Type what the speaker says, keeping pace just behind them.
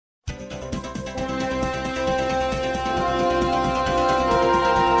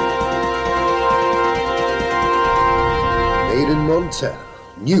Town.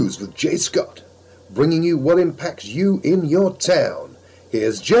 News with Jay Scott, bringing you what impacts you in your town.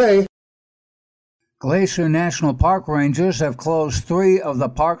 Here's Jay. Glacier National Park rangers have closed 3 of the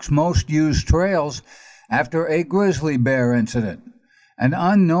park's most used trails after a grizzly bear incident. An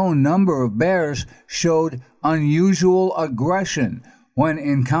unknown number of bears showed unusual aggression when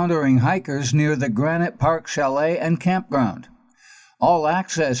encountering hikers near the Granite Park Chalet and Campground. All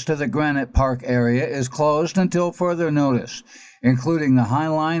access to the Granite Park area is closed until further notice, including the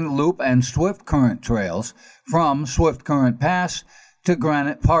Highline, Loop, and Swift Current trails from Swift Current Pass to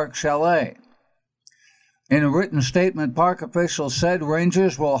Granite Park Chalet. In a written statement, park officials said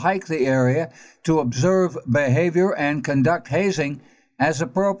rangers will hike the area to observe behavior and conduct hazing as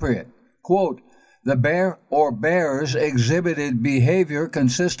appropriate. Quote, "The bear or bears exhibited behavior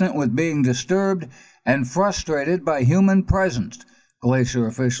consistent with being disturbed and frustrated by human presence," Glacier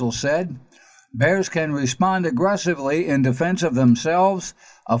officials said. Bears can respond aggressively in defense of themselves,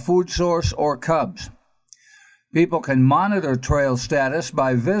 a food source, or cubs. People can monitor trail status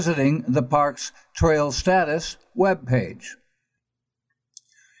by visiting the park's Trail Status webpage.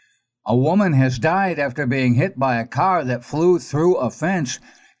 A woman has died after being hit by a car that flew through a fence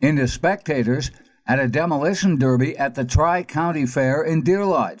into spectators at a demolition derby at the Tri-County Fair in Deer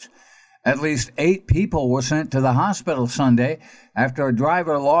Lodge. At least 8 people were sent to the hospital Sunday after a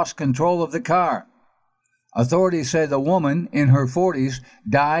driver lost control of the car. Authorities say the woman, in her 40s,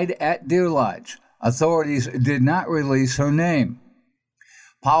 died at Deer Lodge. Authorities did not release her name.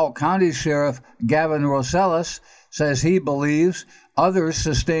 Powell County Sheriff Gavin Rosales says he believes others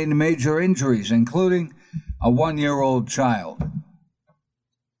sustained major injuries, including a 1-year-old child.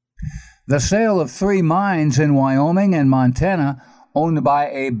 The sale of 3 mines in Wyoming and Montana owned by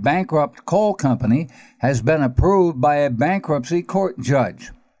a bankrupt coal company has been approved by a bankruptcy court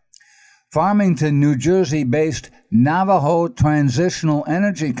judge. Farmington, New Jersey-based Navajo Transitional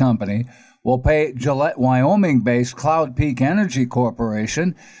Energy Company will pay Gillette, Wyoming-based Cloud Peak Energy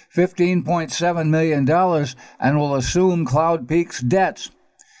Corporation $15.7 million and will assume Cloud Peak's debts.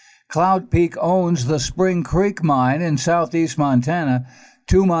 Cloud Peak owns the Spring Creek mine in southeast Montana,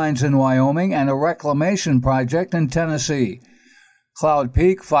 2 mines in Wyoming, and a reclamation project in Tennessee. Cloud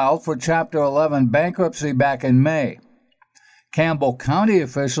Peak filed for Chapter 11 bankruptcy back in May. Campbell County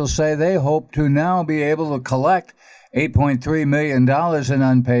officials say they hope to now be able to collect $8.3 million in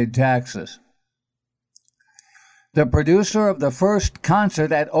unpaid taxes. The producer of the first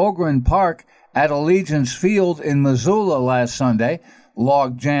concert at Ogren Park at Allegiance Field in Missoula last Sunday,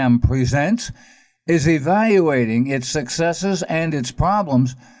 Log Jam Presents, is evaluating its successes and its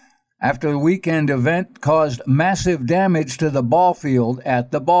problems after the weekend event caused massive damage to the ball field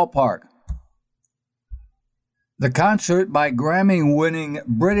at the ballpark. The concert by Grammy-winning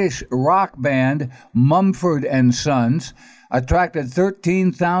British rock band Mumford & Sons attracted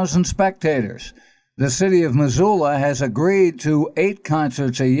 13,000 spectators. The city of Missoula has agreed to 8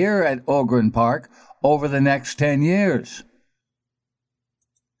 concerts a year at Ogren Park over the next 10 years.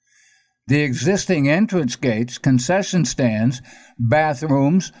 The existing entrance gates, concession stands,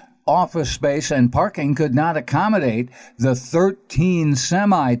 bathrooms, office space, and parking could not accommodate the 13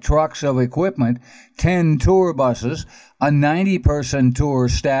 semi-trucks of equipment, 10 tour buses, a 90-person tour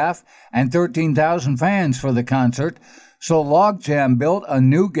staff, and 13,000 fans for the concert, so Logjam built a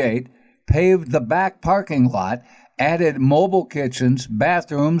new gate, paved the back parking lot, added mobile kitchens,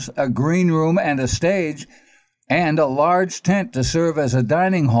 bathrooms, a green room and a stage, and a large tent to serve as a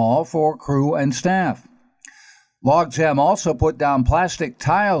dining hall for crew and staff. Logjam also put down plastic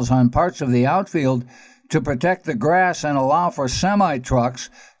tiles on parts of the outfield to protect the grass and allow for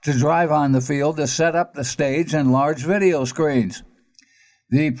semi-trucks to drive on the field to set up the stage and large video screens.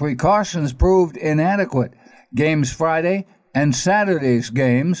 The precautions proved inadequate. Games Friday and Saturday's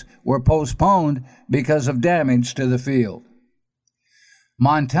games were postponed because of damage to the field.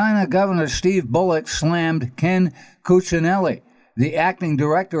 Montana Governor Steve Bullock slammed Ken Cuccinelli, the acting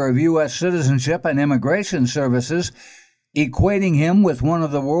director of U.S. Citizenship and Immigration Services, equating him with one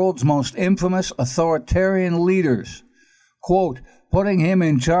of the world's most infamous authoritarian leaders. Quote, "Putting him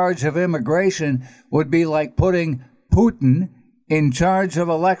in charge of immigration would be like putting Putin in charge of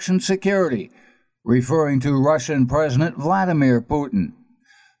election security," referring to Russian President Vladimir Putin.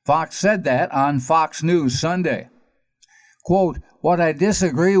 Fox said that on Fox News Sunday. Quote, "What I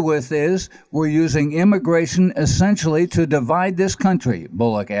disagree with is we're using immigration essentially to divide this country,"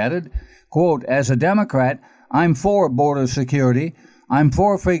 Bullock added. Quote, "As a Democrat, I'm for border security. I'm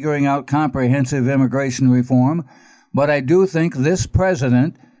for figuring out comprehensive immigration reform. But I do think this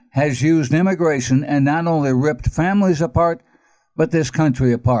president has used immigration and not only ripped families apart, but this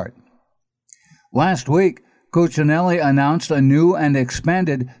country apart." Last week, Cuccinelli announced a new and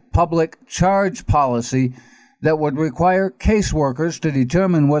expanded public charge policy that would require caseworkers to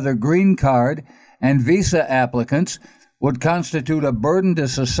determine whether green card and visa applicants would constitute a burden to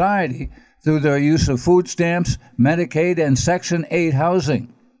society through their use of food stamps, Medicaid, and Section 8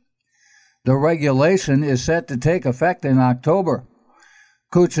 housing. The regulation is set to take effect in October.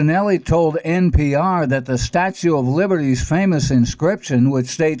 Cuccinelli told NPR that the Statue of Liberty's famous inscription, which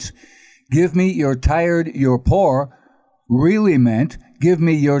states, "Give me your tired, your poor," really meant, "Give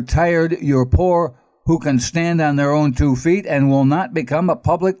me your tired, your poor who can stand on their own 2 feet and will not become a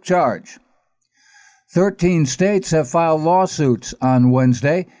public charge." 13 states have filed lawsuits on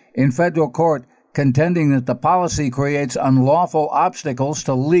Wednesday in federal court contending that the policy creates unlawful obstacles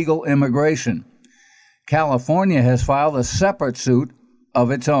to legal immigration. California has filed a separate suit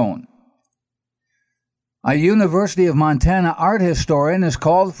of its own. A University of Montana art historian has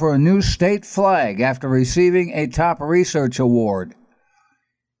called for a new state flag after receiving a top research award.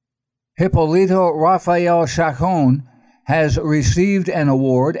 Hipólito Rafael Chacon has received an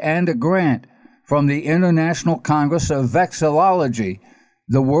award and a grant from the International Congress of Vexillology,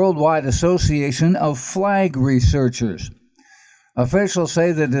 the worldwide association of flag researchers. Officials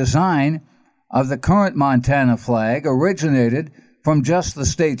say the design of the current Montana flag originated from just the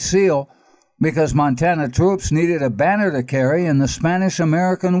state seal because Montana troops needed a banner to carry in the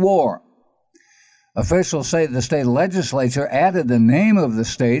Spanish-American War. Officials say the state legislature added the name of the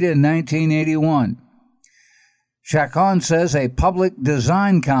state in 1981. Chacon says a public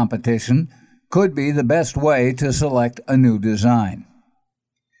design competition could be the best way to select a new design.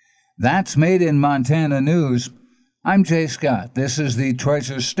 That's Made in Montana News. I'm Jay Scott. This is the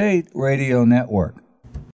Treasure State Radio Network.